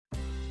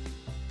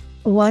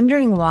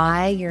Wondering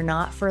why you're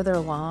not further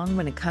along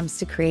when it comes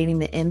to creating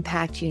the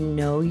impact you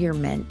know you're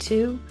meant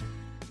to?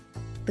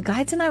 The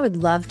guides and I would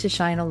love to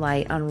shine a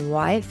light on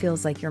why it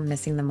feels like you're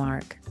missing the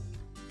mark.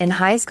 In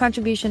Highest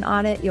Contribution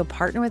Audit, you'll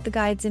partner with the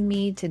guides and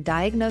me to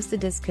diagnose the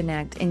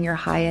disconnect in your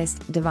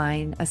highest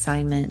divine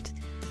assignment.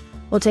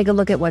 We'll take a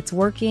look at what's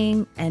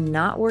working and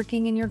not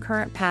working in your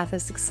current path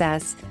of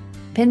success,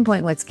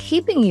 pinpoint what's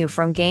keeping you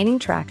from gaining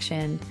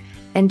traction,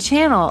 and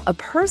channel a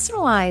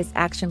personalized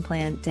action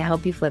plan to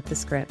help you flip the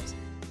script.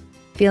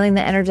 Feeling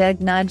the energetic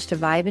nudge to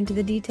vibe into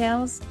the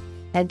details?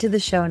 Head to the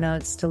show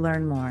notes to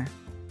learn more.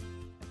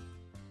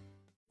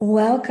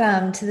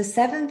 Welcome to the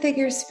Seven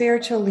Figure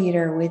Spiritual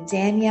Leader with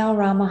Danielle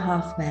Rama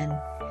Hoffman,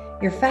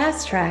 your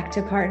fast track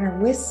to partner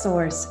with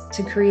Source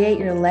to create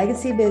your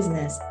legacy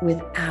business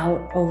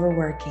without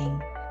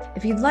overworking.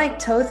 If you'd like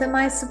Toth and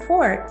my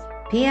support,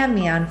 PM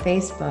me on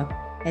Facebook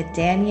at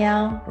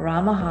Danielle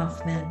Rama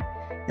Hoffman,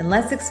 and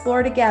let's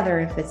explore together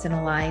if it's an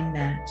aligned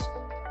match.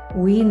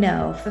 We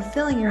know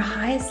fulfilling your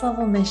highest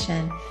level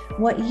mission,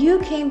 what you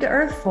came to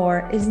Earth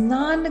for, is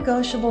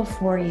non-negotiable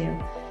for you.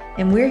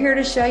 And we're here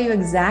to show you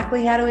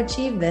exactly how to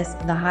achieve this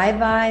the high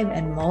vibe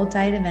and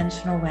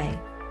multi-dimensional way.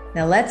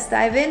 Now let's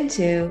dive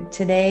into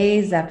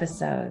today's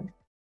episode.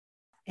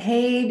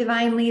 Hey,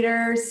 Divine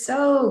Leader,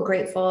 so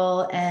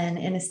grateful and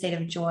in a state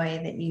of joy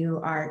that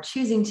you are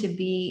choosing to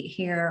be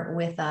here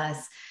with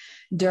us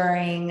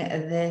during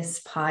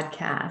this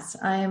podcast.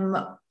 I'm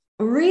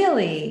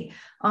really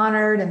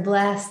honored and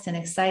blessed and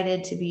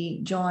excited to be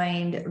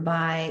joined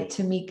by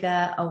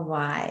Tamika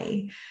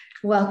Awai.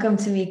 Welcome,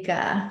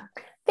 Tamika.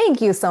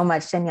 Thank you so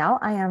much, Danielle.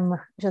 I am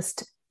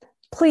just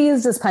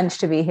pleased as punch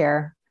to be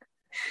here.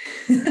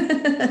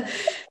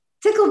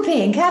 Tickle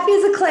pink, happy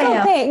as a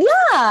clam. Pink.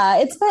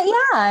 Yeah,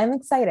 I'm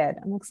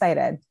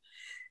excited.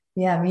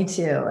 Yeah, me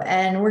too.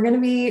 And we're going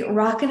to be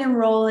rocking and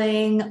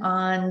rolling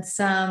on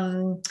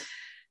some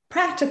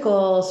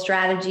practical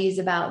strategies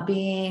about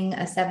being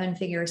a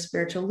seven-figure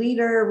spiritual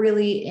leader,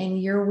 really in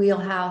your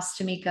wheelhouse,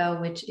 Tamika,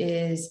 which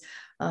is,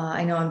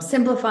 I know I'm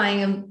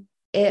simplifying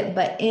it,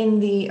 but in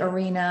the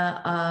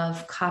arena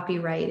of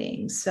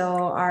copywriting. So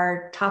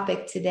our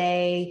topic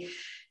today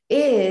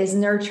is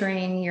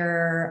nurturing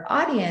your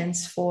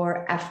audience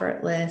for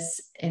effortless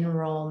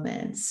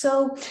enrollment.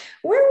 So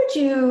where would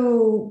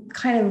you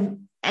kind of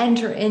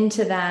enter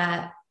into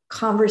that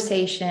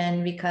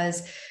conversation?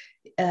 Because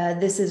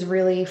this is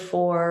really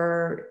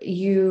for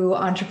you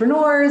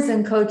entrepreneurs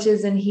and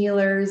coaches and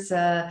healers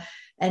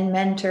and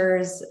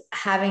mentors,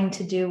 having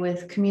to do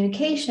with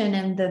communication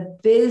and the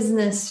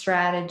business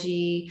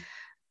strategy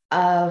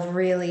of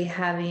really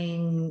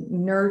having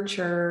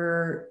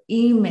nurture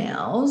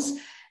emails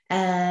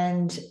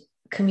and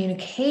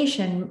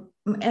communication.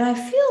 And I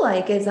feel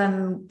like as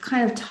I'm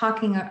kind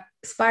of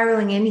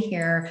spiraling in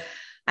here,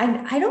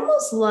 I'd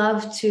almost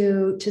love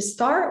to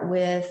start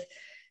with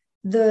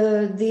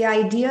the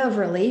idea of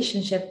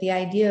relationship, the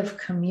idea of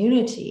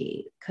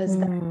community, because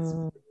that's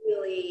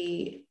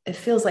really, it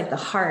feels like the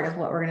heart of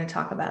what we're going to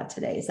talk about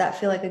today. Does that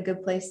feel like a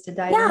good place to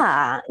dive in?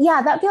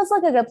 Yeah, that feels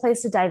like a good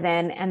place to dive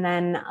in. And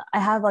then I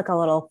have like a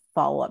little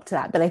follow-up to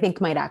that I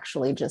think might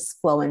actually just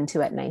flow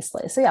into it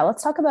nicely. So yeah,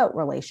 let's talk about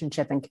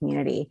relationship and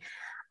community.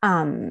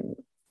 When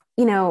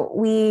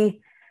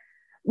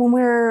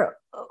we're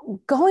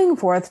going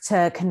forth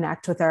to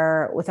connect with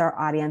our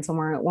audience, when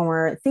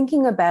we're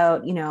thinking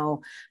about,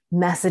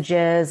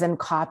 messages and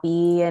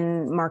copy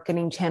and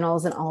marketing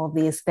channels and all of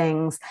these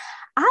things,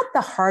 at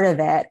the heart of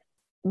it,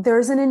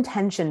 there's an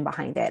intention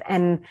behind it.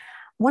 And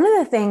one of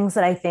the things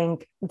that I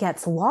think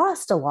gets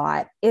lost a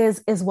lot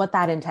is what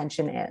that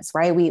intention is,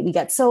 right? We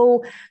get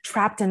so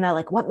trapped in that,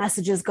 like, what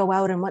messages go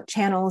out and what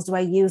channels do I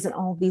use and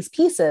all of these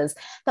pieces,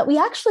 that we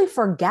actually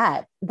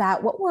forget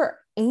that what we're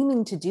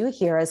aiming to do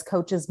here as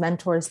coaches,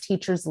 mentors,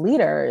 teachers,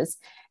 leaders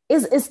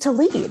is to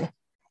lead.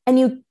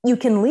 And you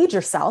can lead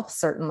yourself,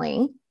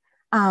 certainly,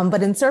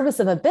 but in service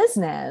of a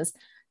business,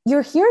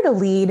 you're here to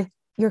lead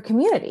your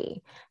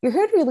community. You're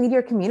here to lead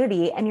your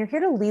community, and you're here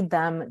to lead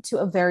them to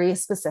a very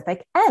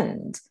specific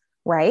end,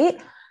 right?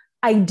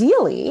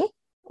 Ideally,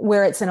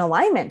 where it's in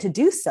alignment to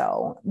do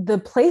so, the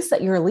place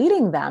that you're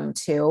leading them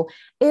to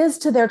is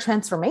to their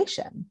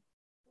transformation.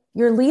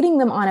 You're leading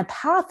them on a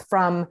path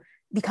from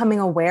becoming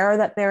aware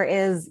that there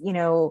is,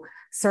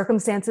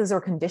 circumstances or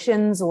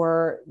conditions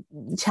or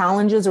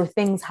challenges or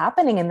things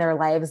happening in their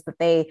lives that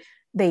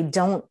they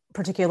don't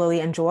particularly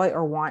enjoy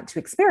or want to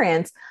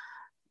experience,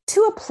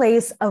 to a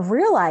place of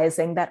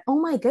realizing that, oh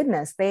my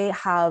goodness, they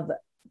have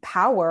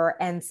power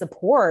and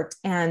support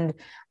and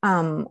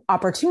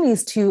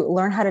opportunities to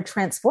learn how to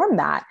transform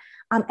that.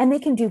 And they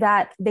can do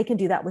that. They can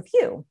do that with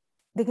you.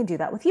 They can do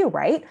that with you,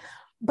 right?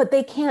 But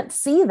they can't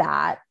see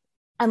that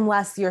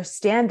unless you're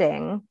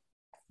standing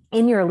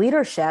in your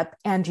leadership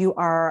and you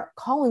are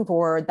calling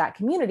forward that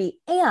community,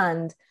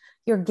 and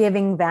you're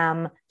giving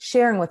them,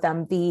 sharing with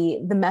them the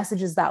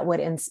messages that would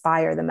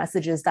inspire, the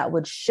messages that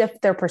would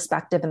shift their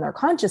perspective and their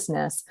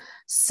consciousness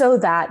so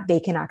that they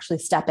can actually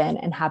step in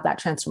and have that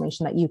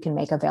transformation that you can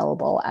make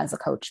available as a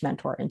coach,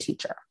 mentor, and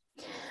teacher.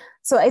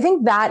 So I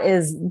think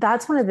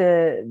that's one of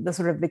the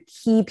sort of the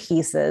key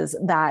pieces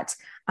that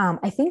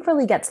I think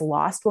really gets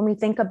lost when we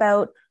think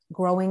about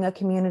growing a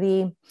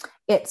community.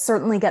 It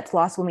certainly gets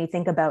lost when we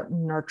think about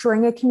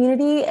nurturing a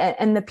community.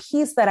 And the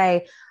piece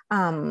that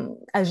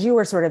as you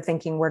were sort of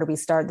thinking, where do we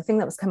start? The thing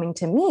that was coming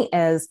to me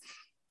is,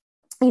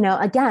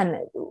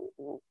 again,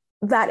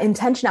 that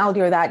intentionality,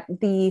 or that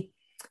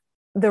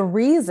the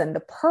reason, the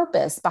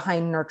purpose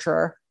behind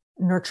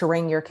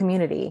nurturing your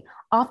community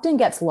often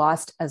gets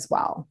lost as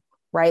well,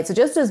 right? So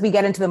just as we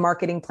get into the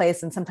marketing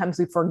place, and sometimes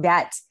we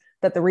forget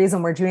that the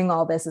reason we're doing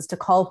all this is to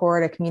call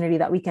forward a community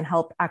that we can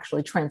help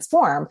actually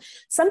transform,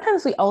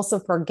 sometimes we also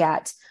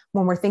forget,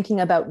 when we're thinking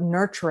about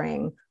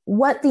nurturing,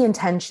 what the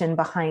intention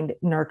behind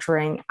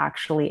nurturing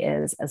actually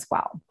is as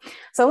well.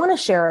 So I want to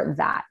share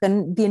that.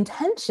 Then the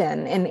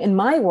intention in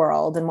my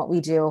world and what we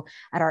do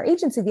at our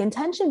agency, the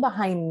intention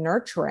behind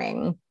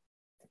nurturing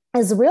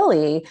is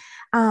really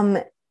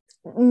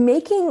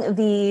making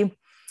the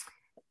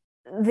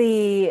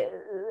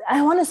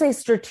I want to say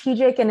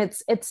strategic, and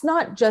it's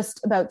not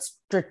just about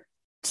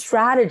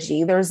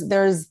strategy.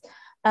 There's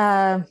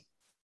a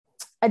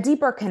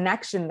deeper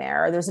connection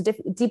there. There's a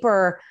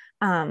deeper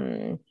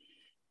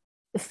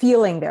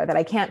feeling there that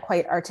I can't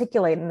quite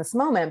articulate in this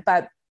moment.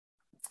 But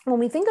when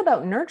we think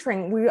about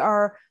nurturing,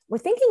 we're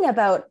thinking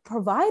about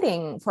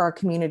providing for our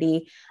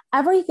community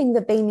everything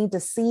that they need to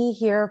see,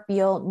 hear,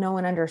 feel, know,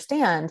 and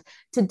understand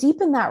to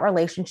deepen that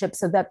relationship,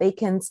 so that they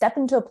can step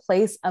into a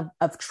place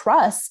of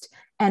trust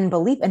and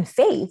belief and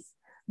faith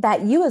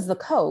that you as the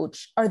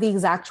coach are the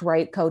exact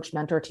right coach,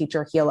 mentor,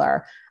 teacher,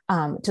 healer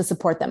to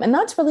support them. And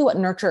that's really what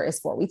nurture is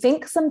for. We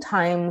think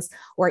sometimes,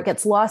 or it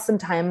gets lost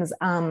sometimes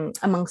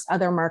amongst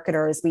other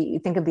marketers, we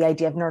think of the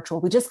idea of nurture.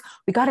 We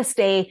got to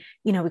stay,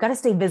 we got to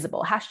stay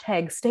visible,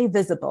 hashtag stay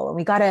visible. And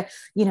we got to,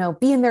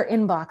 be in their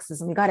inboxes,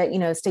 and we got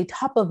to, stay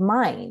top of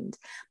mind.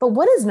 But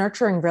what is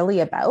nurturing really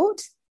about?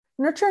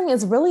 Nurturing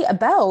is really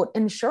about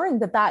ensuring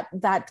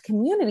that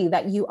community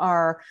that you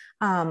are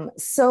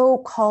so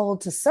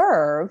called to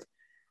serve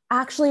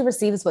actually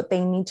receives what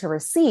they need to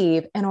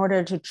receive in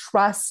order to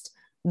trust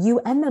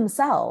you and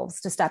themselves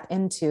to step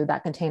into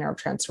that container of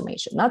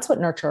transformation. That's what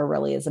nurture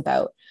really is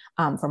about,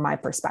 from my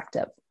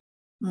perspective.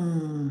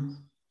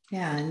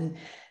 Yeah. And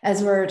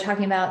as we're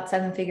talking about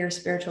seven-figure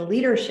spiritual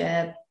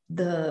leadership,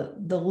 the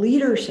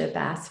leadership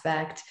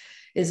aspect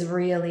is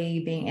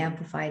really being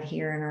amplified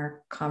here in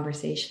our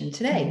conversation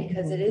today,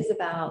 because it is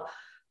about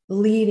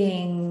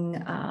leading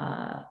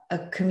a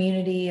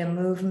community, a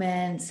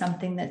movement,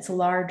 something that's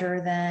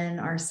larger than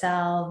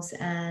ourselves,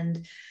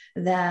 and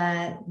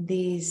that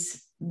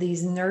these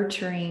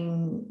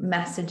nurturing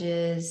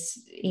messages,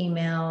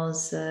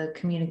 emails,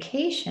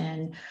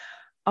 communication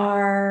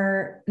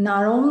are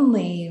not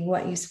only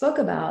what you spoke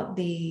about,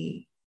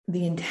 the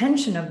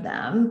intention of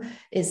them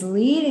is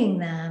leading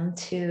them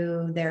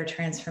to their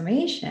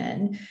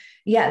transformation,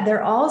 yet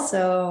they're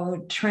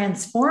also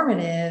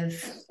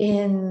transformative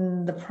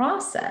in the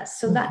process.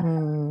 So that's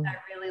what I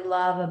really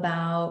love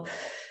about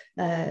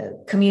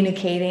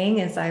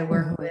communicating, as I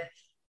work with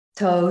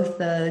Thoth,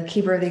 the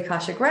keeper of the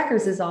Akashic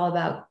Records, is all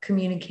about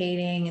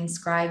communicating and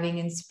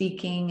scribing and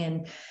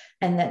speaking,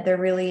 and that there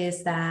really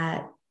is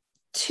that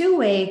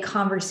two-way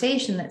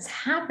conversation that's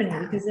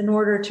happening. Because in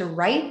order to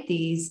write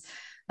these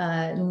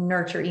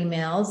nurture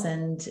emails,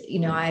 and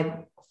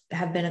I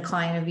have been a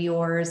client of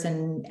yours,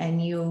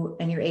 and you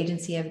and your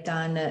agency have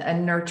done a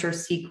nurture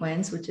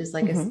sequence, which is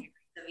like a series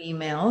of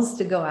emails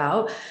to go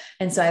out.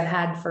 And so I've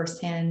had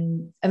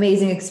firsthand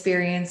amazing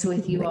experience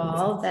with you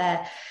all,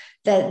 that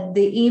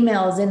the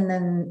emails in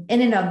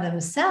and of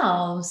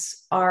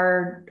themselves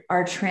are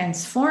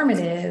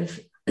transformative.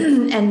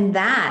 And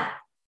that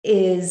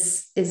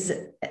is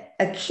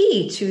a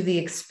key to the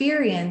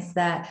experience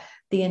that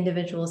the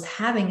individual is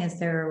having as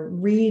they're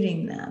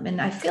reading them. And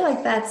I feel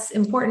like that's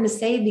important to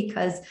say,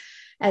 because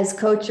as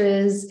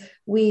coaches,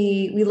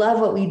 we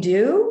love what we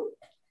do.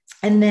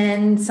 And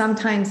then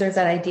sometimes there's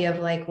that idea of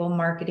like, well,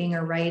 marketing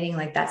or writing,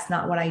 like that's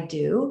not what I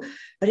do,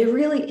 but it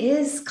really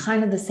is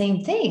kind of the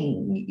same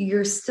thing.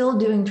 You're still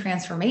doing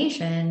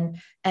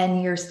transformation,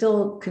 and you're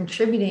still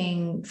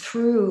contributing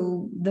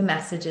through the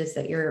messages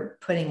that you're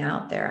putting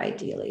out there,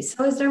 ideally.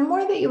 So is there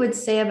more that you would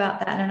say about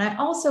that? And I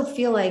also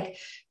feel like,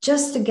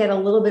 just to get a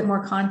little bit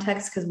more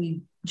context, because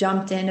we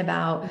jumped in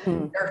about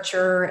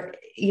nurture,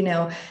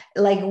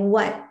 like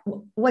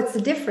what's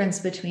the difference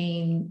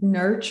between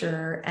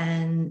nurture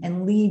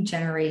and lead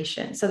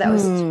generation? So that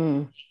was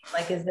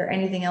like, is there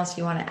anything else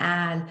you want to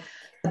add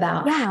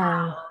about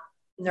how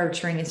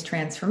nurturing is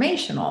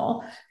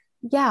transformational?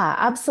 Yeah,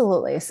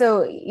 absolutely.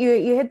 So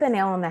you hit the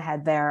nail on the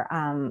head there,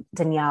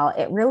 Danielle.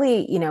 It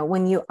really,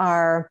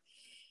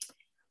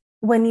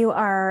 when you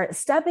are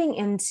stepping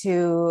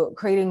into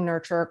creating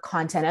nurture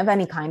content of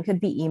any kind, could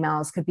be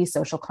emails, could be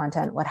social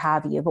content, what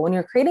have you. But when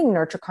you're creating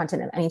nurture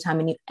content of any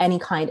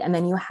kind, and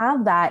then you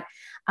have that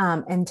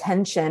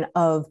intention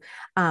of,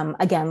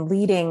 again,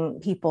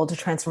 leading people to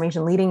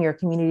transformation, leading your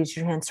community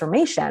to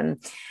transformation,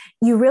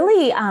 you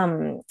really,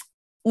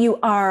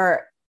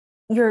 you're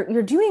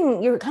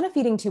kind of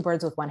feeding two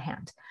birds with one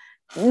hand.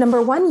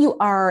 Number one, you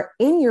are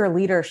in your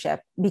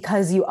leadership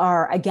because you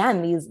are,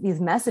 again,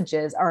 these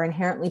messages are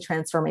inherently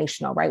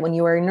transformational, right? When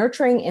you are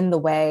nurturing in the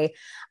way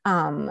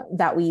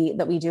that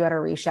we do at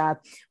Orisha,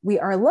 we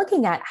are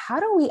looking at how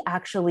do we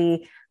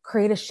actually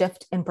create a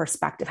shift in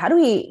perspective? How do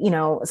we,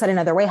 said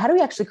another way, how do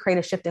we actually create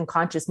a shift in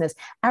consciousness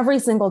every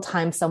single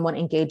time someone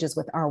engages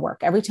with our work?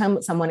 Every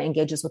time someone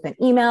engages with an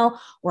email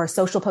or a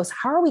social post,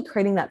 how are we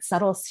creating that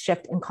subtle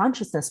shift in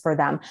consciousness for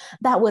them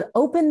that would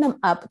open them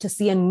up to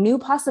see a new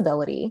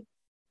possibility?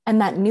 And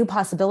that new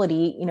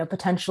possibility,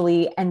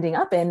 potentially ending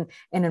up in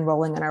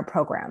enrolling in our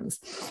programs.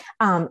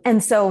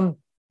 And so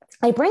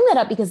I bring that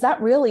up because that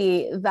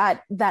really,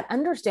 that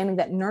understanding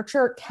that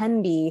nurture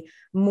can be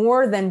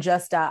more than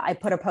just I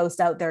put a post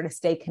out there to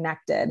stay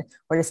connected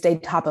or to stay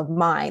top of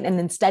mind, and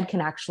instead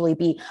can actually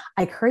be,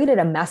 I created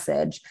a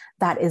message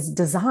that is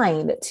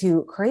designed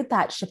to create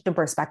that shift in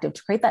perspective,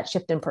 to create that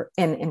shift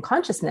in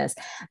consciousness.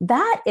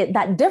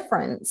 That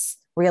difference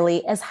really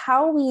is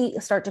how we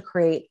start to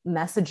create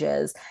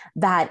messages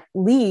that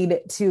lead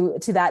to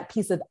that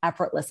piece of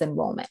effortless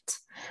enrollment.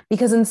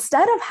 Because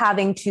instead of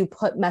having to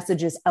put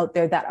messages out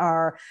there that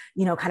are,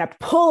 kind of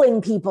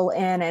pulling people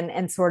in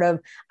and sort of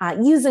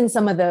using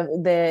some of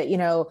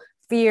the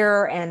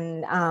fear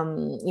and,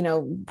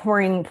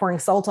 pouring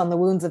salt on the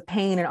wounds of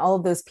pain and all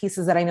of those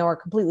pieces that I know are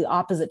completely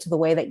opposite to the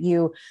way that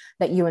you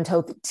and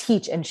Toth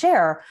teach and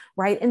share,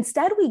 right?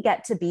 Instead, we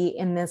get to be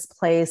in this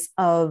place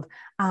of,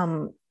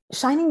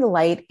 shining the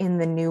light in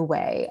the new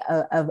way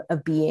of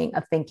being,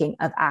 of thinking,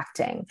 of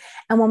acting.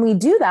 And when we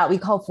do that, we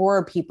call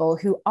forward people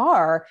who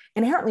are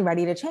inherently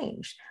ready to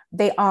change.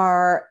 They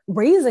are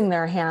raising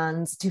their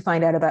hands to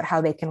find out about how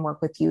they can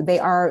work with you. They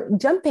are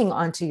jumping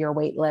onto your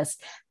wait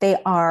list. They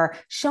are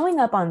showing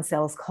up on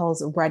sales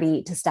calls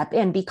ready to step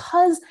in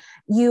because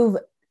you've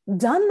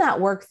done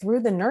that work through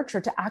the nurture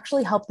to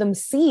actually help them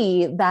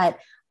see that,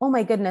 oh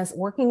my goodness,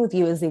 working with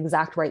you is the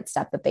exact right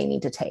step that they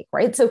need to take,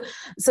 right? So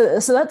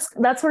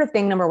that's sort of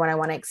thing number one I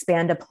want to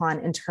expand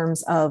upon in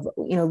terms of,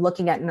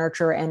 looking at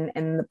nurture and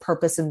the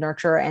purpose of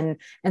nurture and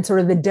sort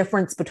of the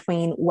difference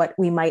between what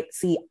we might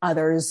see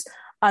other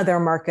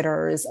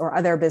marketers or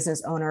other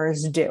business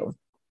owners do.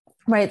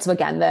 Right. So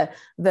again,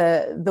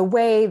 the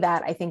way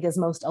that I think is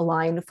most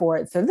aligned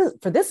for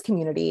this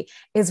community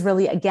is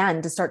really,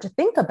 again, to start to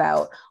think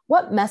about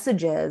what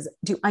messages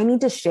do I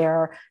need to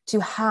share to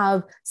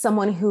have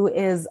someone who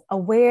is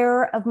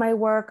aware of my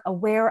work,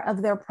 aware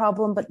of their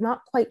problem, but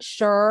not quite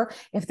sure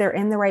if they're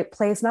in the right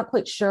place, not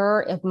quite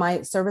sure if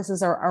my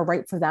services are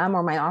right for them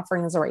or my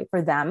offerings are right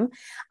for them.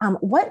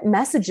 What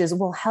messages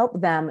will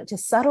help them to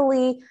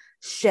subtly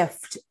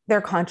shift their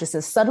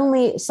consciousness,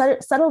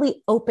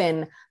 subtly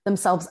open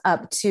themselves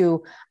up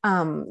to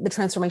the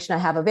transformation I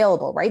have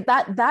available, right?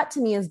 That to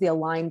me is the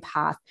aligned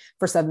path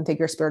for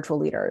seven-figure spiritual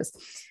leaders.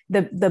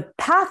 The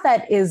path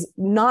that is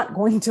not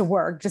going to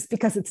work just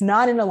because it's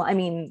not in alignment. I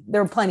mean,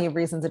 there are plenty of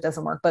reasons it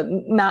doesn't work, but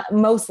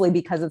mostly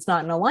because it's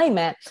not in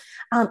alignment,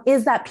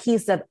 is that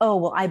piece of, oh,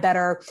 well, I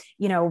better,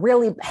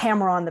 really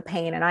hammer on the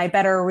pain, and I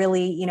better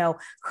really,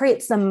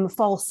 create some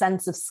false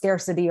sense of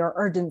scarcity or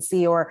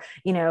urgency, or,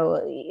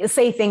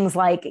 say things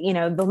like,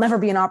 there'll never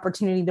be an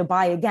opportunity to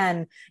buy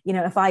again,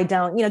 if I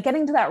don't,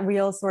 getting to that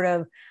real sort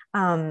of,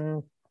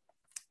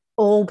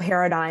 old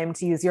paradigm,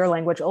 to use your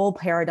language, old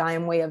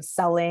paradigm way of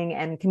selling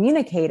and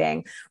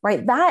communicating,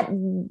 right?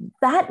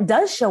 That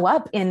does show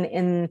up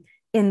in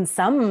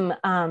some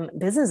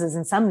businesses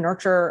and some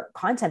nurture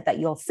content that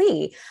you'll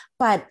see.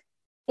 But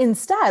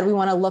instead, we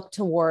want to look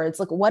towards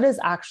like what is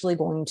actually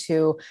going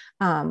to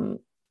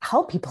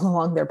help people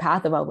along their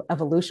path of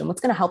evolution,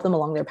 what's going to help them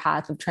along their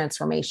path of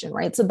transformation,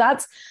 right? So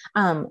that's,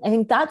 I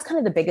think that's kind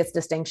of the biggest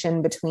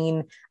distinction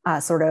between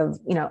sort of,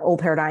 old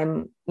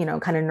paradigm,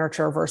 kind of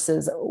nurture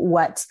versus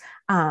what,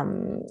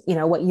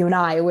 what you and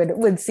I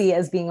would see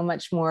as being a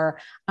much more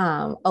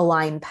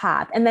aligned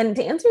path. And then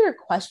to answer your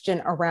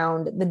question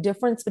around the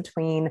difference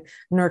between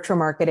nurture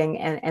marketing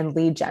and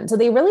lead gen. So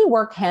they really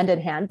work hand in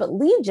hand, but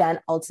lead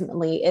gen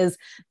ultimately is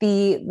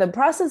the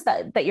process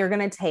that you're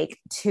going to take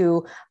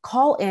to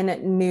call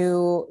in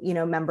new,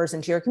 members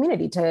into your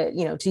community,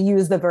 to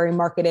use the very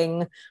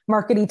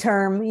markety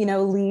term,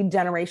 lead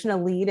generation. A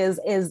lead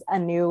is a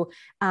new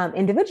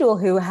individual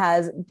who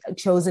has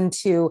chosen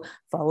to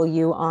follow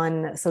you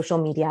on social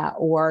media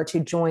or to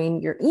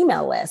join your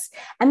email list,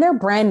 and they're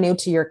brand new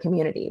to your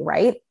community,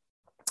 right?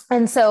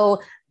 And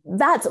so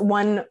that's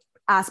one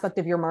aspect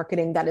of your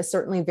marketing that is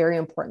certainly very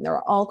important. There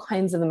are all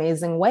kinds of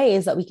amazing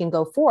ways that we can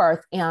go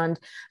forth and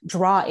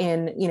draw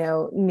in,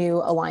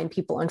 new aligned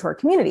people into our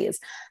communities.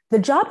 The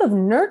job of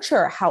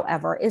nurture,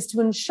 however, is to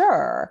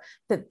ensure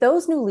that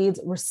those new leads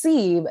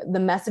receive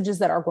the messages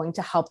that are going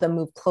to help them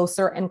move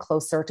closer and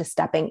closer to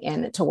stepping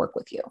in to work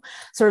with you.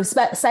 Sort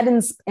of said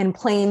in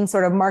plain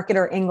sort of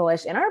marketer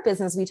English, in our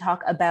business, we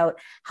talk about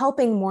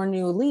helping more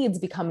new leads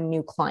become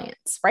new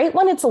clients, right?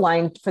 When it's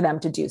aligned for them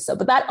to do so.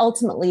 But that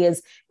ultimately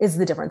is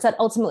the difference. That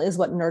ultimately is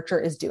what Nurture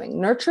is doing.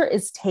 Nurture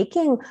is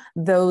taking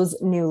those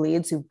new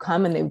leads who've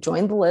come and they've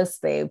joined the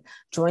list, they've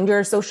joined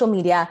your social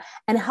media,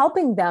 and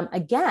helping them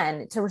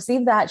again to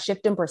receive that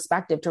shift in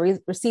perspective, to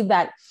receive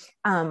that,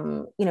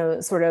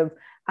 sort of,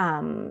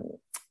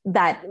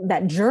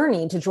 that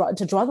journey, to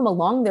draw them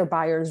along their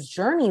buyer's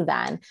journey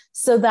then,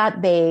 so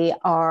that they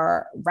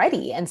are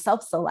ready and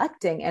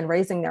self-selecting and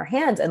raising their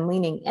hands and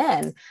leaning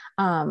in,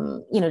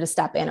 to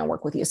step in and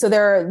work with you. So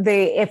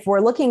if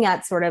we're looking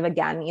at sort of,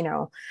 again,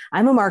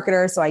 I'm a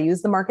marketer, so I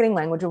use the marketing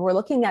language. If we're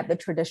looking at the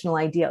traditional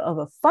idea of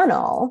a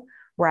funnel,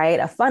 right?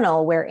 A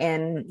funnel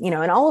wherein,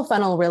 and all a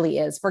funnel really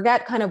is,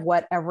 forget kind of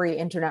what every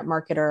internet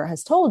marketer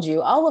has told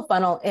you. All a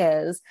funnel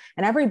is,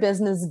 and every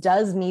business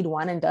does need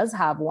one and does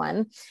have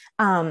one,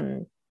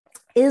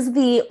 is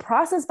the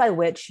process by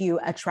which you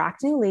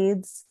attract new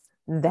leads,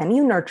 then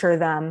you nurture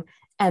them,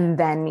 and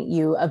then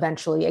you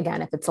eventually,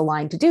 again, if it's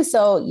aligned to do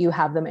so, you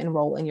have them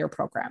enroll in your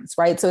programs,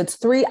 right? So it's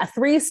a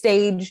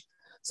three-stage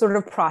sort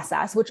of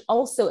process, which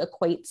also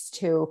equates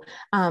to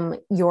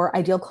your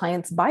ideal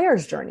client's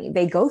buyer's journey.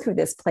 They go through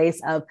this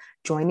place of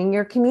joining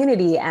your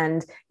community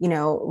and,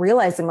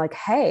 realizing like,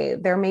 hey,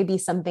 there may be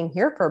something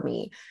here for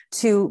me,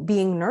 to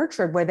being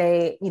nurtured where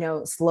they,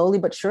 slowly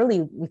but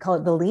surely, we call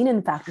it the lean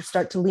in factor,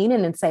 start to lean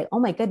in and say, oh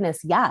my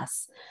goodness,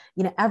 yes.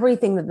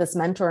 Everything that this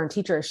mentor and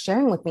teacher is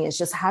sharing with me is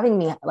just having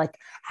me like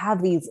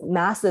have these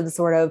massive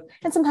sort of,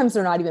 and sometimes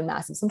they're not even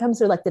massive. Sometimes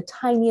they're like the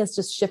tiniest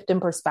just shift in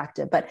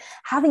perspective, but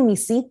having me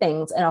see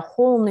things in a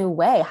whole new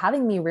way,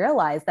 having me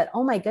realize that,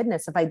 oh my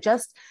goodness, if I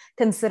just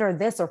consider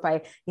this, or if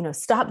I,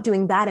 stop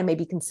doing that and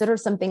maybe consider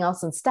something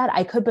else instead,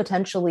 I could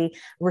potentially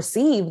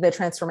receive the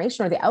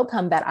transformation or the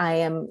outcome that I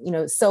am,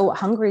 so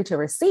hungry to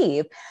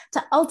receive,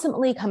 to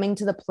ultimately coming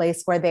to the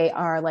place where they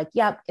are like,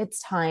 yep,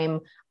 it's time.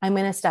 I'm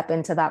going to step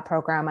into that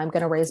program. I'm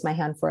going to raise my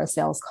hand for a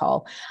sales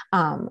call.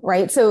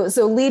 Right. So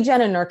lead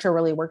gen and nurture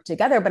really work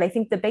together. But I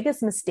think the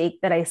biggest mistake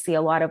that I see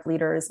a lot of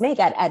leaders make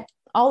at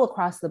all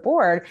across the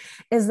board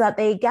is that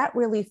they get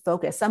really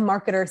focused. Some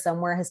marketer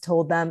somewhere has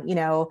told them,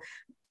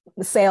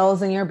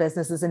 sales in your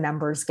business is a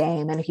numbers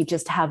game. And if you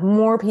just have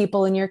more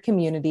people in your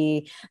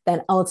community,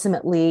 then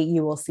ultimately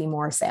you will see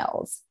more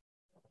sales.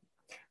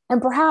 And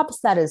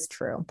perhaps that is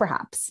true,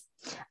 perhaps.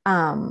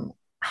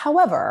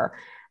 However,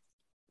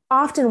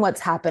 often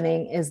what's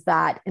happening is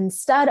that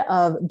instead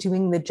of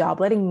doing the job,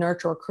 letting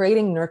nurture or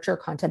creating nurture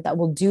content that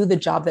will do the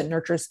job that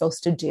nurture is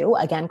supposed to do,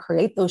 again,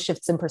 create those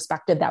shifts in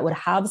perspective that would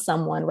have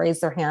someone raise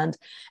their hand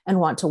and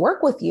want to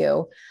work with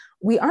you,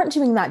 we aren't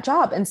doing that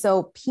job. And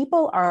so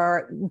people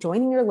are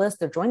joining your list,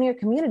 they're joining your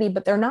community,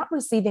 but they're not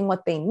receiving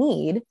what they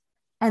need.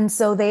 And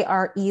so they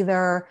are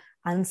either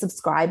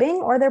unsubscribing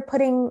or they're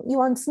putting you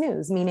on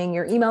snooze, meaning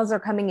your emails are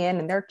coming in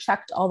and they're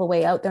checked all the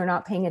way out. They're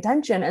not paying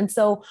attention. And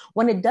so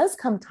when it does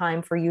come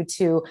time for you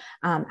to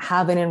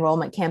have an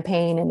enrollment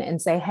campaign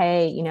and say,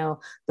 hey,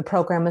 the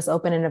program is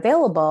open and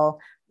available,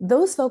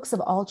 those folks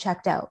have all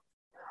checked out.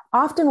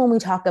 Often when we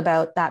talk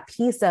about that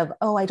piece of,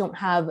 oh, I don't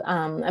have,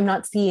 I'm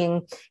not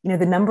seeing,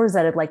 the numbers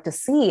that I'd like to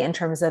see in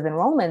terms of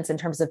enrollments, in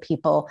terms of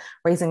people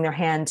raising their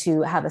hand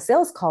to have a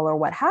sales call or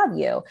what have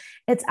you,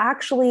 it's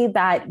actually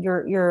that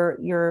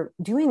you're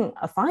doing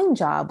a fine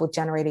job with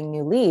generating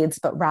new leads,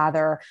 but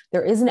rather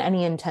there isn't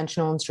any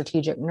intentional and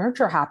strategic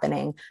nurture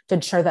happening to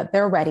ensure that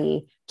they're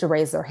ready to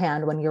raise their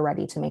hand when you're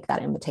ready to make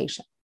that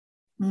invitation.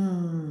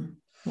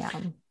 Yeah.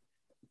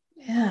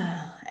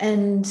 Yeah.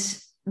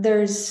 And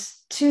there's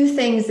two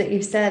things that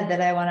you've said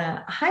that I want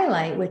to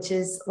highlight, which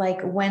is like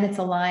when it's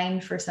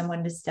aligned for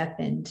someone to step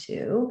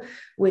into,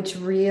 which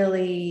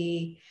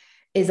really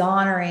is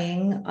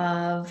honoring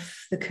of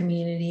the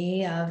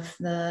community, of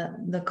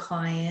the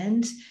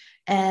client,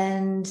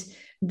 and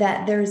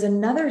that there's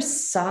another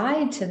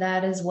side to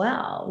that as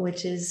well,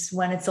 which is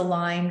when it's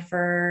aligned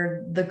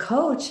for the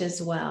coach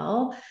as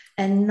well,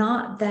 and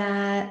not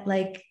that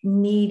like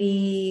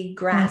needy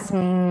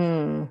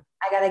grasping.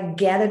 I got to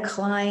get a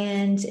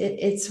client.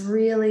 It's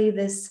really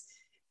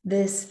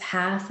this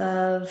path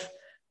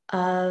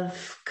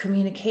of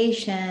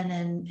communication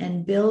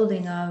and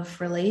building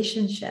of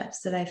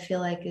relationships that I feel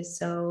like is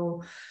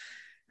so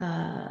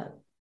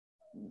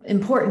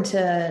important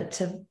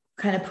to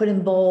kind of put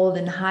in bold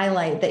and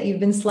highlight, that you've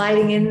been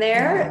sliding in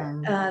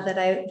there, that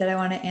I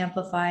want to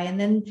amplify. And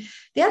then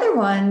the other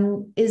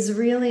one is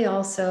really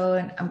also,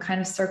 and I'm kind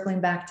of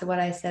circling back to what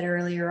I said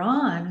earlier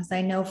on, is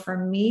I know for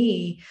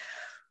me,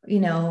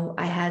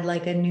 I had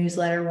like a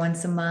newsletter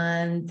once a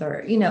month, or,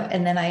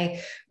 and then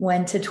I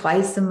went to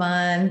twice a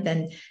month.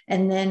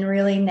 And then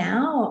really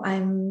now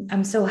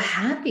I'm so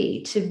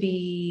happy to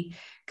be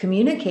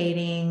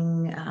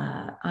communicating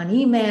on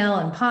email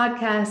and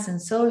podcasts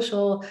and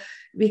social,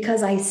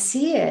 because I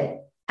see it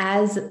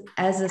as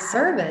a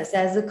service,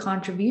 as a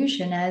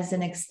contribution, as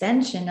an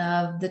extension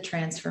of the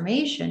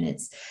transformation.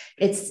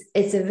 It's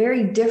a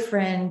very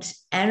different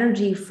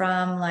energy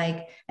from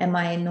like, am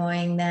I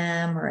annoying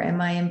them, or am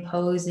I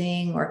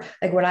imposing, or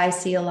like what I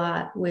see a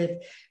lot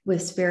with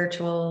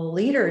spiritual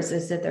leaders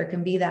is that there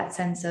can be that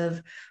sense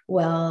of,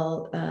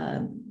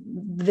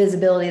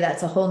 visibility,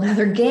 that's a whole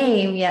nother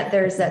game. Yet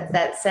there's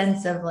that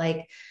sense of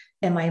like,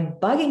 am I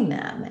bugging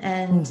them?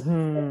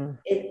 And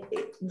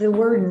the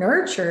word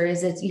nurture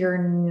is you're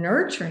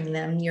nurturing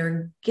them,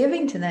 you're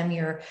giving to them,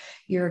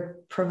 you're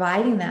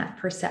providing that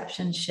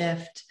perception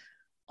shift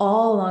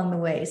all along the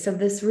way. So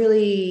this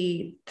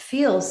really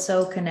feels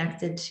so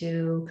connected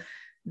to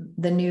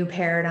the new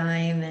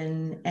paradigm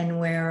and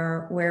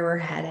where we're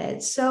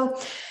headed. So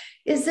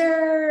is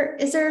there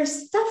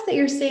stuff that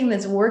you're seeing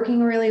that's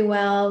working really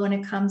well when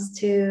it comes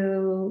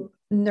to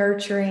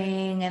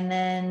nurturing, and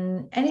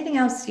then anything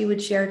else you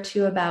would share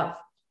too about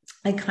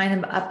like kind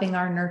of upping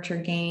our nurture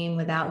game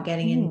without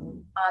getting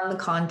in on the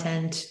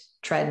content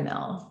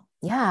treadmill?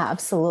 Yeah,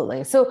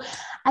 absolutely. So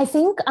I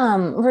think,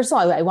 first of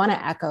all, I want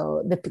to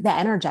echo the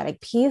energetic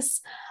piece.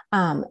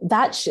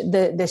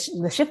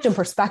 The shift in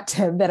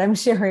perspective that I'm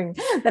sharing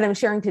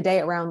today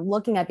around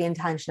looking at the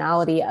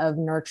intentionality of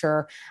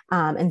nurture,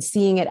 and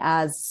seeing it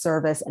as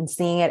service and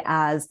seeing it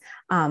as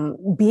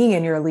being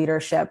in your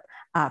leadership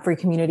for your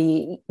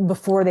community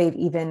before they've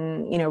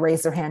even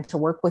raised their hand to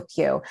work with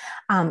you.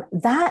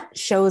 That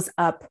shows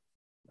up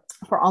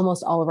for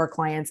almost all of our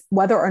clients,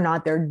 whether or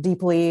not they're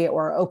deeply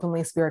or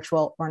openly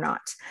spiritual or not.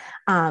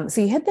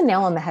 So you hit the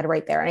nail on the head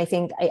right there. And I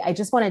think I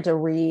just wanted to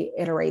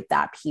reiterate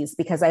that piece,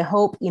 because I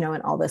hope, in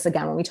all this,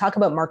 again, when we talk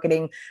about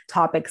marketing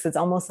topics, it's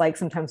almost like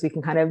sometimes we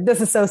can kind of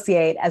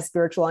disassociate as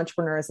spiritual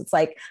entrepreneurs. It's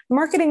like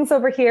marketing's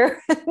over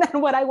here and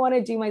then what I want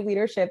to do, my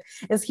leadership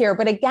is here.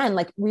 But again,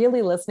 like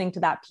really listening to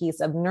that piece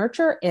of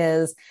nurture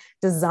is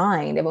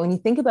designed. And when you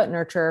think about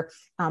nurture,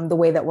 the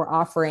way that we're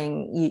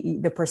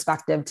offering the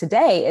perspective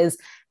today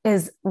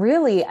is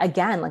really,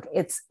 again, like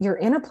you're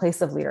in a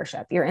place of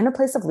leadership. You're in a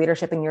place of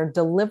leadership and you're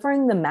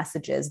delivering the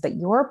messages that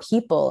your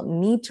people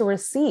need to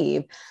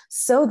receive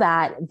so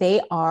that they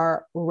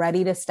are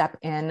ready to step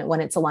in when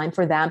it's aligned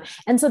for them.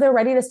 And so they're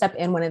ready to step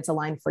in when it's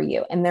aligned for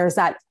you. And there's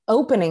that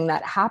opening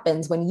that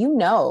happens when you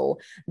know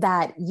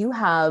that you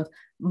have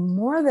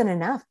more than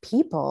enough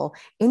people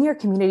in your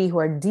community who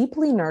are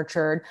deeply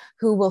nurtured,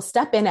 who will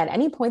step in at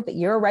any point that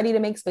you're ready to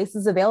make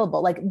spaces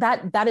available. Like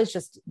that is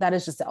just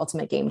the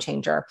ultimate game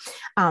changer.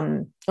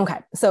 Okay.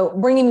 So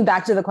bringing me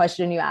back to the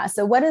question you asked.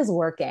 So what is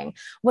working?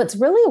 What's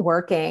really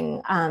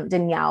working,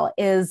 Danielle,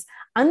 is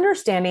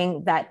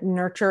understanding that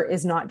nurture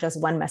is not just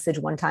one message,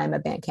 one time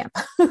at band camp.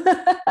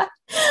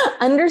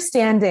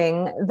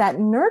 Understanding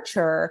that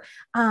nurture,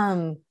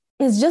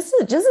 is just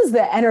as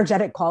the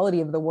energetic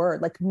quality of the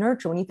word, like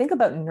nurture. When you think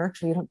about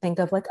nurture, you don't think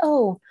of like,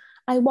 oh,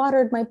 I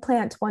watered my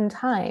plant one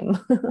time,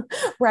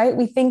 right?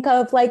 We think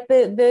of like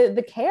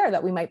the care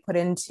that we might put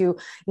into,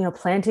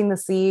 planting the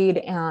seed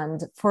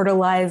and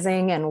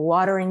fertilizing and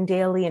watering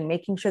daily and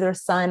making sure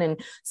there's sun and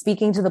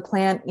speaking to the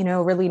plant,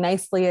 really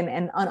nicely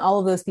and on all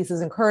of those pieces,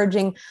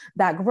 encouraging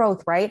that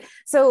growth, right?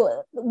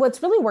 So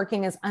what's really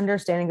working is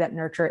understanding that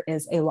nurture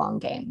is a long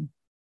game.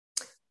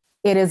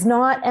 It is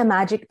not a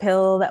magic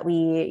pill that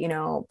we,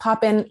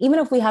 pop in, even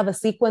if we have a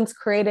sequence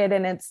created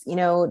and it's,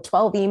 12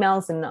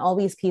 emails and all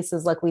these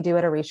pieces like we do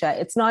at Orisha.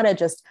 It's not a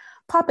just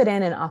pop it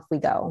in and off we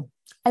go.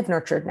 I've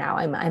nurtured now.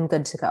 I'm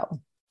good to go.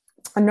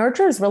 A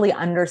nurture is really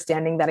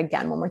understanding that,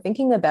 again, when we're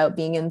thinking about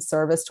being in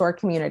service to our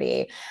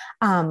community,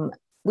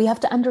 we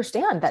have to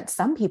understand that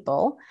some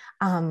people,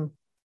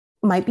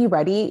 might be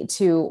ready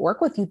to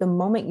work with you the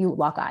moment you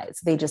lock eyes.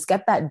 They just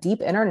get that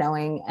deep inner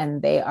knowing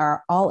and they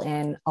are all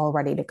in, all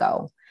ready to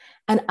go.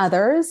 And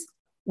others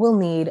will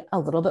need a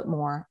little bit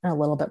more and a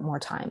little bit more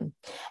time.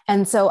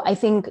 And so I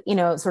think,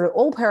 sort of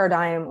old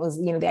paradigm was,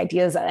 the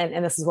ideas,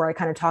 and this is where I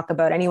kind of talk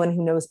about anyone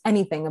who knows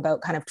anything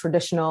about kind of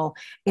traditional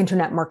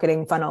internet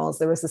marketing funnels.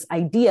 There was this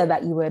idea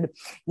that you would,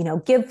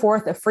 give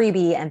forth a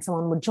freebie and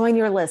someone would join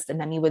your list and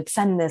then you would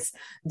send this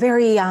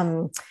very,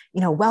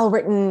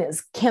 well-written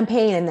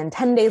campaign. And then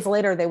 10 days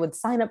later, they would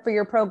sign up for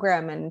your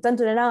program and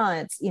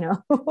it's,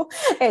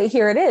 hey,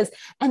 here it is.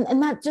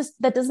 And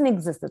that doesn't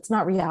exist. That's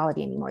not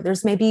reality anymore.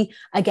 There's maybe,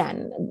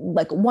 again,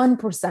 like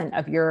 1%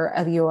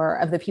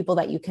 of the people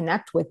that you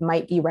connect with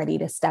might be ready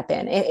to step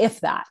in,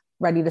 if that,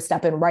 ready to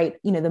step in right,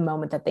 the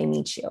moment that they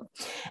meet you.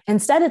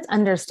 Instead, it's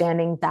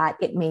understanding that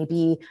it may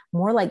be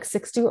more like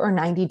 60 or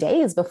 90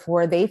 days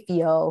before they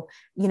feel,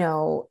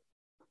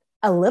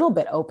 a little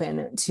bit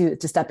open to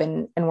step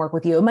in and work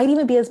with you. It might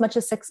even be as much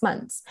as 6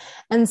 months.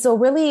 And so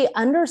really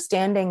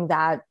understanding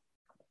that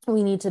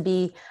we need to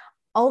be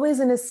always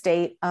in a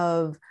state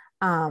of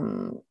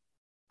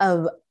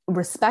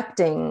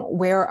respecting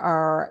where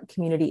our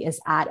community is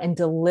at and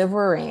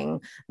delivering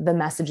the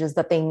messages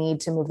that they need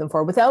to move them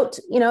forward without,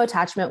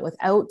 attachment,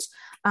 without,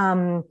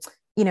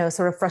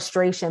 sort of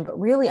frustration, but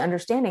really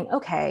understanding,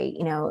 okay,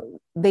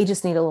 they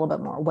just need a little bit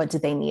more. What do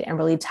they need? And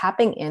really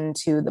tapping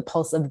into the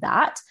pulse of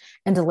that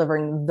and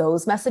delivering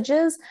those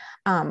messages.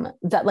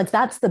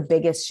 That's the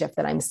biggest shift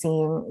that I'm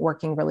seeing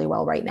working really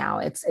well right now.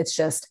 It's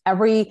just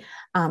every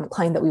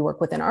client that we work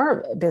with in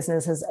our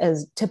business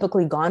has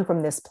typically gone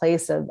from this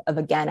place of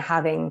again,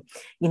 having,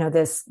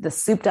 this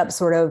souped up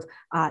sort of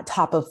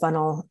top of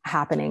funnel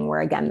happening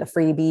where again, the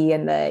freebie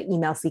and the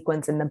email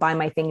sequence and the buy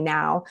my thing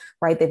now,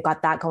 right? They've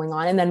got that going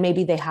on. And then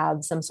maybe they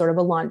have some sort of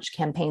a launch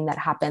campaign that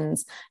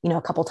happens,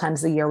 a couple times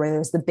times a year where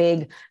there's the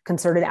big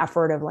concerted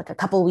effort of like a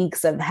couple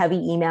weeks of heavy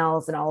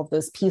emails and all of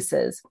those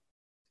pieces.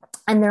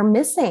 And they're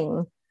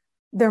missing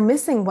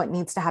what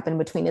needs to happen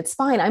between. It's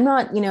fine. I'm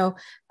not,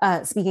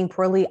 speaking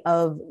poorly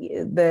of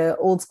the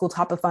old school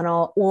top of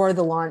funnel or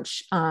the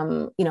launch,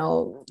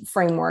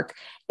 framework.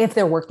 If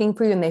they're working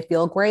for you and they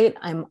feel great,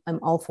 I'm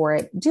all for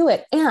it. Do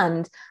it.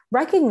 And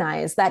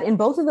recognize that in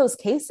both of those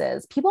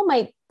cases, people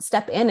might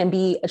step in and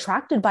be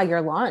attracted by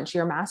your launch,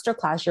 your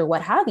masterclass, your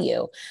what have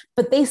you,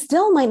 but they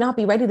still might not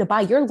be ready to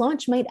buy. Your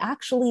launch might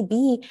actually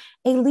be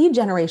a lead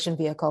generation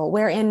vehicle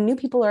wherein new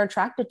people are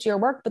attracted to your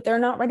work, but they're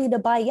not ready to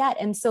buy yet.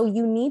 And so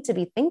you need to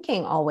be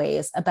thinking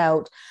always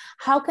about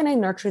how can I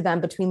nurture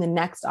them between the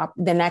next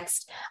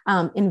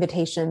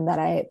invitation that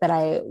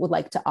I would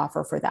like to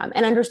offer for them,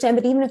 and understand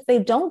that even if they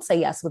don't say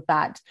yes with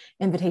that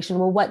invitation,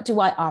 well, what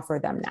do I offer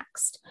them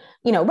next?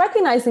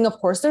 Recognizing, of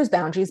course, there's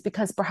boundaries,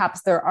 because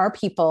perhaps there are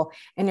people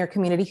in your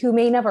community who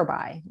may never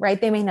buy, right?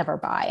 They may never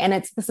buy. And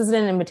this isn't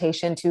an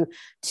invitation to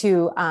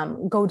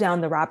go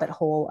down the rabbit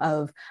hole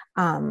of,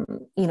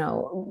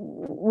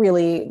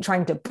 really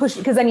trying to push,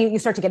 because then you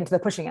start to get into the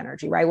pushing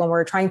energy, right? When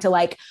we're trying to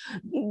like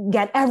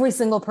get every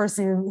single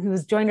person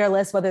who's joined our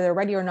list, whether they're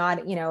ready or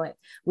not,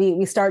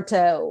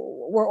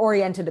 we're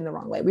oriented in the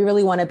wrong way. We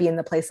really want to be in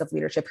the place of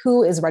leadership.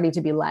 Who is ready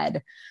to be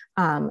led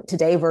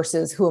today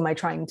versus who am I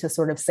trying to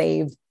sort of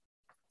save?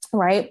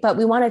 Right. But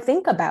we want to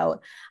think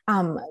about,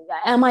 am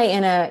I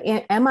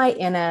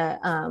in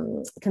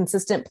a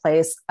consistent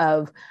place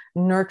of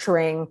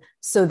nurturing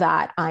so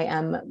that I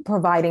am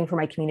providing for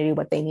my community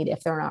what they need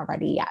if they're not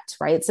ready yet.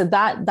 Right. So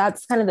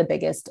that's kind of the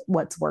biggest,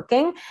 what's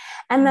working.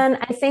 And then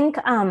I think,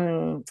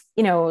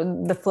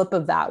 the flip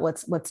of that,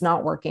 what's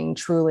not working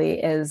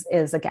truly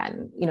is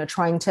again,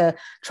 trying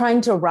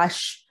to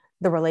rush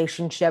the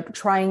relationship,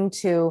 trying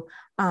to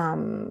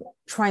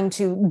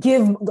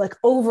give, like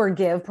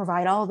overgive,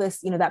 provide all this,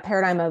 that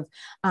paradigm of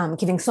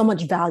giving so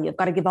much value. I've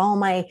got to give all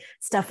my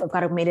stuff. I've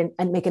got to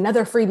make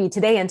another freebie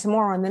today and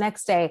tomorrow and the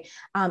next day,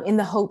 in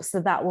the hopes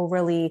that will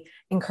really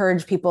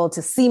encourage people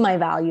to see my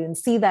value and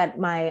see that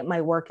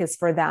my work is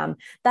for them.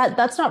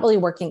 That's not really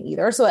working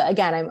either. So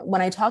again,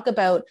 when I talk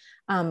about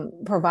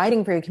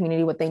providing for your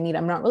community what they need,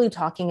 I'm not really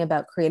talking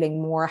about creating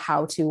more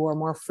how-to or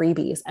more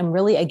freebies. I'm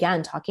really,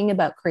 again, talking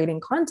about creating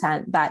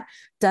content that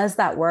does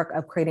that work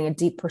of creating a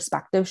deep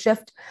perspective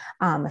shift,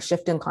 a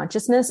shift in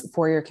consciousness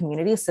for your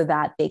community so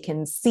that they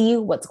can see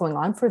what's going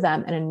on for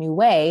them in a new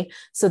way,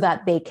 so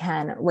that they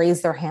can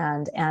raise their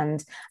hand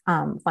and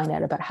find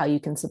out about how you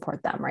can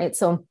support them, right?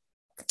 So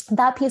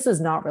that piece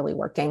is not really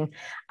working.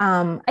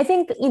 I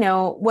think,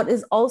 what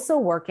is also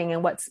working,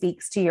 and what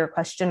speaks to your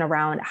question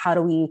around how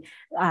do we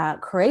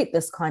create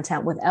this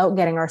content without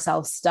getting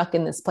ourselves stuck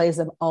in this place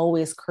of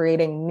always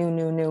creating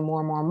new,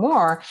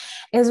 more,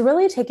 is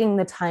really taking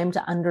the time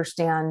to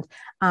understand,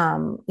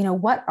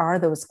 what are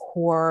those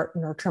core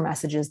nurture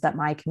messages that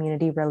my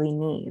community really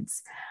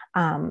needs.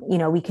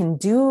 We can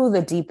do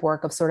the deep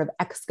work of sort of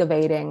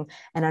excavating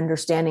and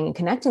understanding and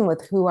connecting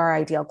with who our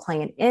ideal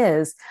client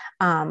is,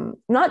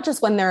 not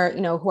just when they're,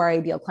 who our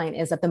ideal client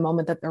is at the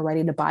moment that they're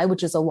ready to buy,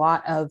 which is a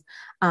lot of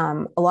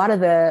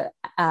the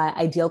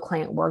ideal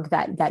client work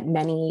that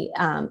many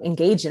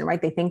engage in,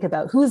 right? They think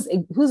about who's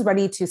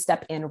ready to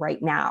step in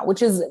right now,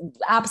 which is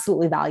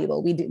absolutely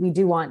valuable. We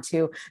do want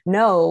to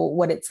know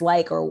what it's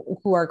like, or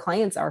who our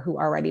clients are who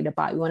are ready to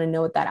buy. We want to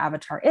know what that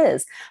avatar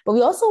is, but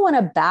we also want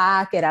to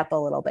back it up a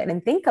little bit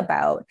and think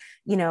about,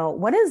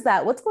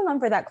 what's going on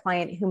for that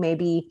client who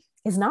maybe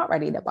is not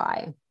ready to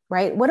buy.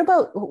 Right? What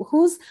about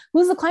who's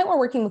the client we're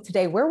working with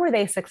today? Where were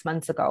they 6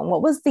 months ago? And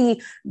what was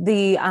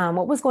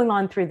what was going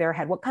on through their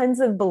head? What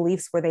kinds of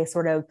beliefs were they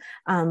sort of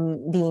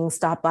being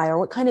stopped by, or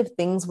what kind of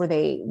things were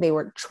they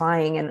were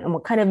trying, and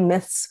what kind of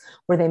myths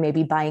were they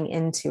maybe buying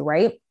into?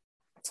 Right?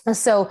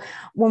 So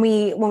when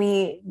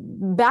we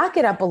back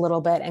it up a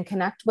little bit and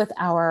connect with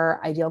our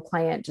ideal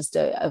client just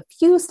a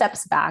few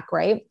steps back,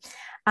 right?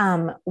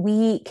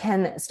 We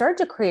can start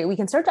to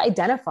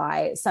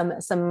identify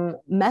some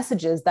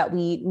messages that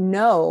we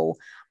know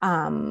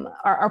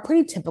are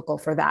pretty typical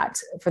for that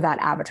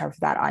avatar, for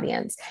that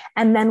audience.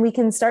 And then we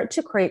can start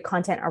to create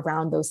content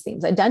around those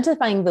themes,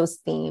 identifying those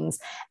themes,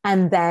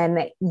 and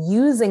then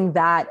using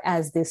that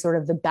as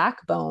the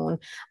backbone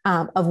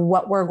of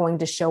what we're going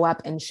to show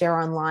up and share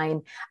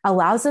online,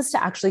 allows us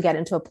to actually get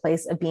into a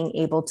place of being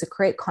able to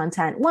create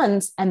content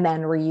once and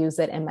then reuse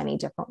it in many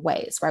different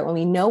ways, right? When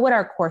we know what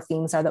our core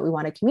themes are that we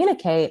want to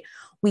communicate,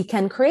 we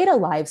can create a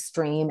live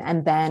stream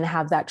and then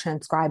have that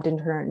transcribed and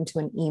turn it into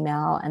an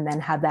email, and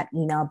then have that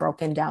email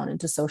broken down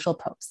into social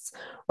posts,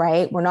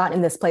 right? We're not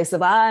in this place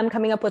of, I'm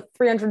coming up with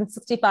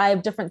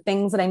 365 different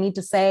things that I need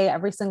to say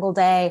every single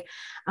day,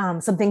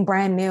 something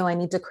brand new. I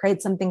need to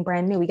create something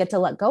brand new. We get to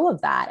let go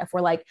of that. If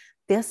we're like,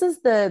 these are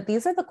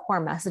the core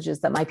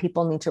messages that my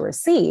people need to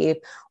receive,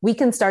 we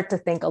can start to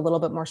think a little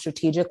bit more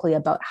strategically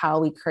about how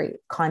we create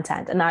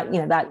content. And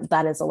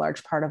that is a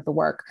large part of the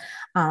work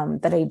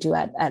that I do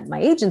at my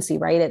agency,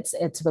 right?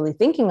 It's really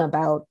thinking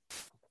about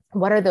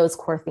what are those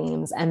core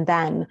themes? And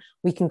then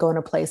we can go in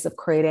a place of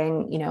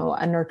creating,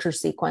 a nurture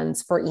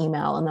sequence for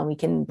email. And then we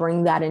can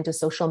bring that into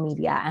social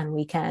media, and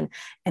we can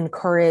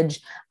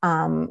encourage,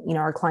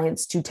 our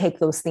clients to take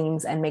those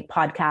themes and make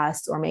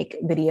podcasts or make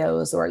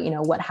videos or,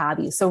 what have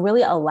you. So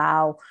really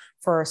allow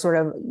for sort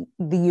of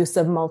the use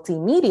of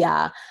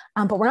multimedia.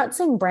 But we're not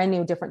saying brand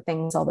new different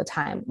things all the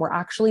time. We're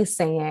actually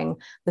saying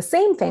the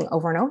same thing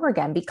over and over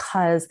again,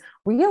 because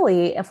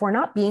really, if we're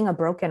not being a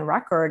broken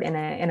record in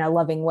a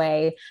loving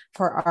way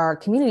for our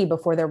community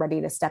before they're ready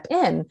to step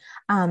in,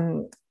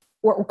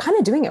 we're kind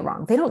of doing it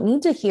wrong. They don't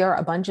need to hear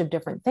a bunch of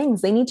different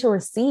things. They need to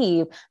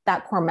receive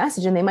that core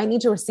message, and they might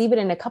need to receive it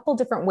in a couple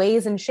different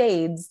ways and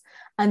shades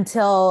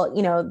until,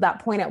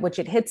 that point at which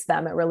it hits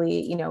them, it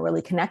really,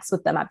 really connects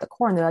with them at the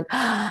core. And they're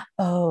like,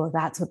 oh,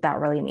 that's what that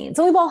really means.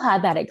 So we've all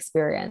had that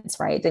experience,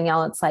 right?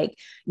 Danielle, it's like,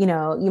 you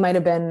might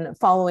have been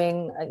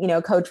following,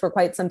 coach for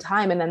quite some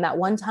time. And then that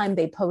one time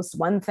they post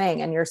one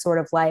thing and you're sort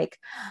of like,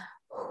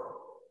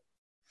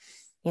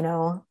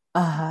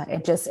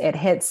 it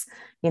hits,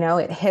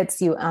 it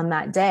hits you on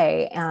that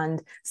day.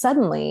 And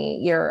suddenly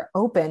you're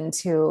open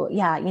to,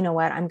 yeah, you know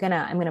what, I'm going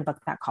to book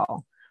that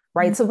call.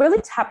 Right. Mm-hmm. So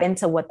really tap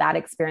into what that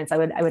experience, I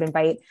would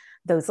invite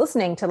those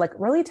listening to like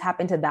really tap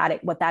into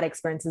that, what that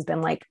experience has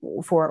been like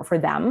for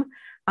them.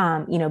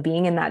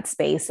 Being in that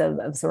space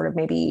of sort of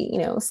maybe,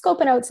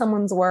 scoping out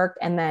someone's work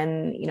and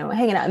then,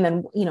 hanging out. And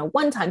then,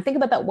 one time, think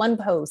about that one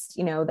post,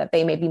 that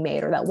they maybe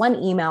made, or that one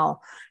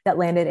email that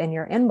landed in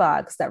your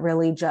inbox that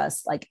really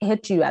just like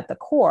hit you at the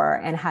core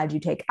and had you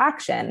take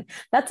action.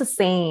 That's the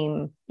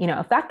same,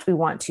 effect we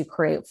want to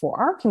create for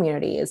our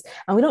communities.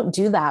 And we don't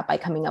do that by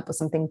coming up with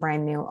something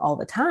brand new all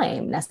the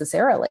time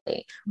necessarily,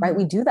 right? Mm-hmm.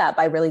 We do that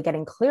by really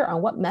getting clear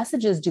on what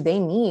messages do they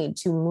need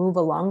to move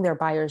along their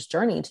buyer's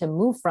journey, to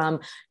move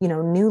from,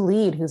 new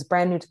lead who's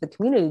brand new to the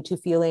community to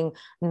feeling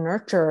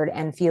nurtured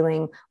and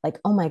feeling like,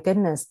 oh my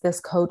goodness, this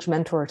coach,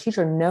 mentor, or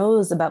teacher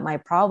knows about my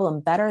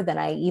problem better than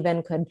I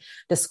even could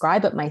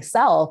describe it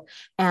myself.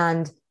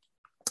 And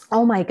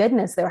oh my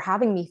goodness, they're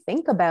having me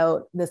think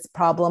about this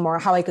problem or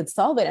how I could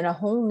solve it in a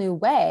whole new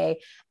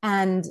way.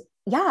 And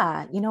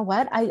yeah, you know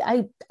what?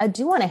 I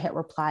do want to hit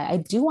reply. I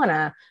do want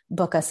to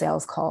book a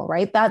sales call,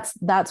 right? That's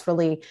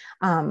really,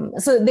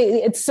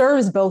 it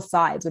serves both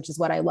sides, which is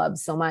what I love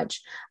so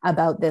much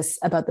about this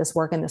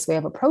work and this way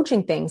of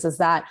approaching things, is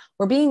that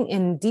we're being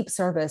in deep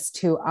service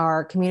to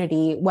our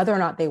community, whether or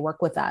not they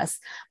work with us,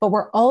 but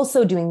we're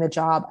also doing the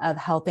job of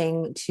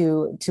helping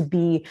to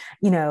be,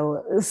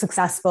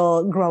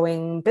 successful,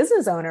 growing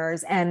business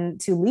owners and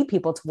to lead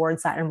people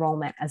towards that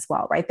enrollment as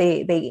well, right?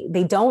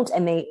 They don't,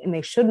 and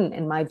they shouldn't,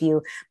 in my view,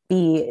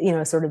 be,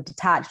 sort of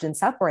detached and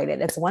separated.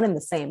 It's one and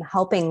the same.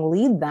 Helping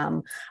lead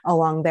them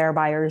along their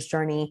buyer's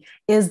journey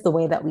is the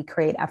way that we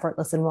create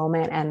effortless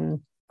enrollment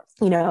and,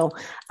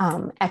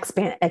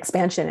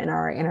 expansion in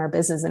our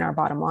business and our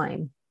bottom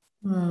line.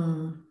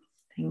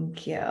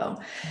 Thank you.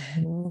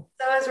 Mm-hmm.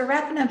 So as we're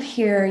wrapping up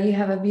here, you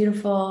have a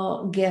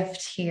beautiful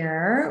gift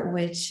here,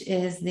 which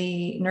is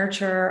the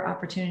Nurture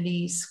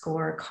Opportunity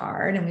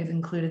Scorecard. And we've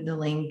included the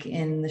link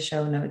in the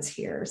show notes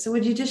here. So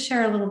would you just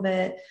share a little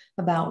bit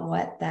about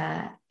what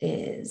that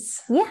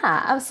is? Yeah,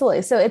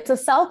 absolutely. So it's a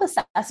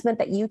self-assessment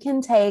that you can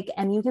take,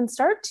 and you can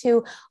start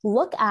to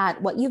look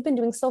at what you've been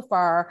doing so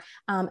far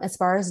as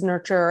far as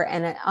Nurture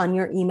and on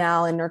your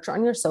email and Nurture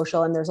on your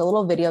social. And there's a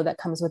little video that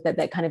comes with it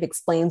that kind of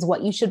explains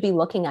what you should be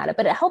looking at it.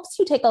 But it helps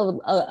you take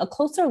a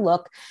closer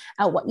look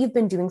at what you've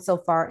been doing so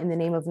far in the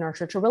name of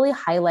Nurture, to really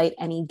highlight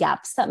any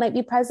gaps that might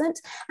be present,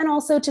 and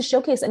also to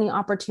showcase any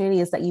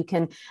opportunities that you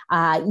can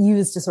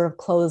use to sort of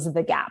close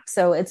the gap.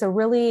 So it's a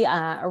really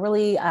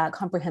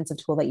comprehensive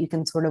tool that you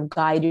can sort of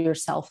guide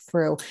yourself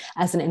through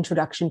as an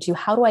introduction to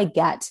how do I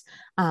get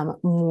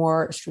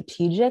more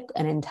strategic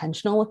and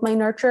intentional with my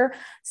Nurture,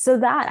 so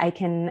that I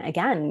can,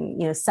 again,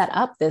 set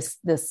up this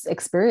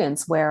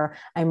experience where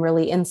I'm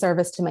really in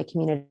service to my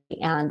community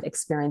and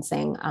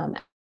experiencing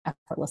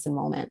effortless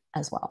enrollment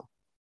as well.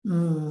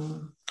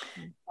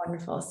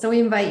 Wonderful. So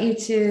we invite you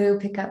to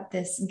pick up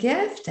this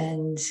gift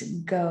and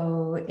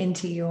go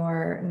into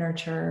your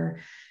Nurture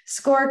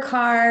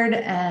scorecard.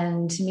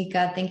 And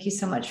Tamika, thank you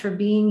so much for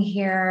being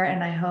here.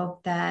 And I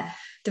hope that,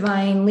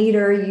 Divine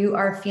Leader, you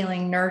are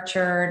feeling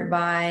nurtured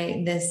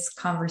by this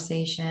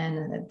conversation,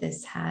 and that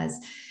this has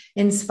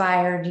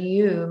inspired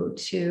you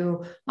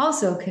to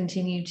also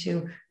continue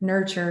to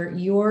nurture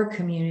your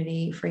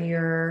community for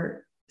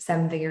your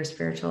 7-figure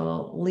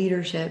spiritual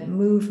leadership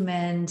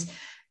movement,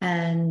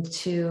 and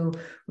to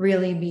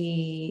really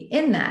be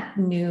in that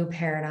new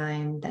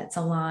paradigm that's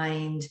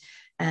aligned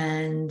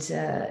and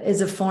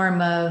is a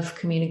form of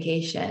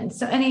communication.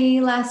 So any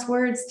last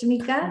words,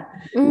 Tamika?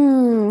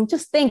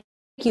 Just thank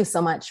you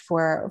so much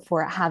for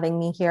having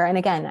me here. And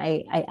again,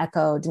 I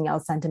echo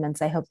Danielle's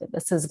sentiments. I hope that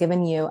this has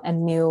given you a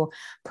new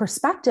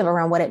perspective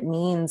around what it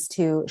means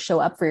to show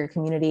up for your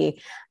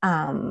community,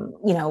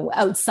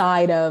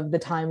 outside of the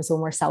times when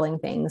we're selling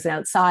things and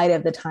outside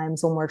of the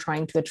times when we're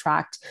trying to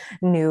attract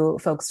new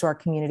folks to our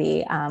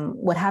community.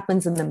 What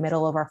happens in the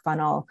middle of our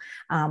funnel,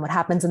 what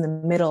happens in the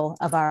middle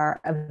of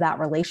that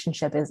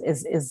relationship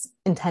is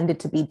intended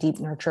to be deep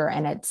nurture.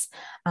 And it's,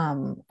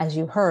 as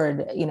you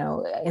heard,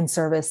 in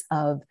service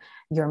of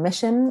your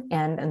mission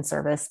and in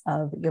service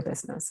of your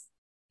business.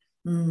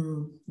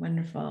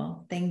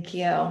 Wonderful. Thank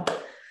you.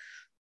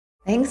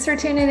 Thanks for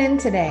tuning in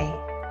today.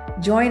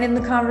 Join in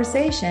the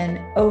conversation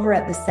over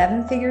at the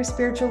 7-Figure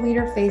Spiritual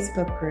Leader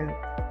Facebook group,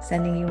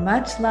 sending you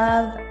much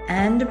love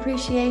and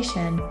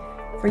appreciation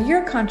for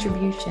your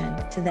contribution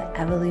to the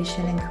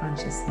evolution in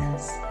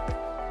consciousness.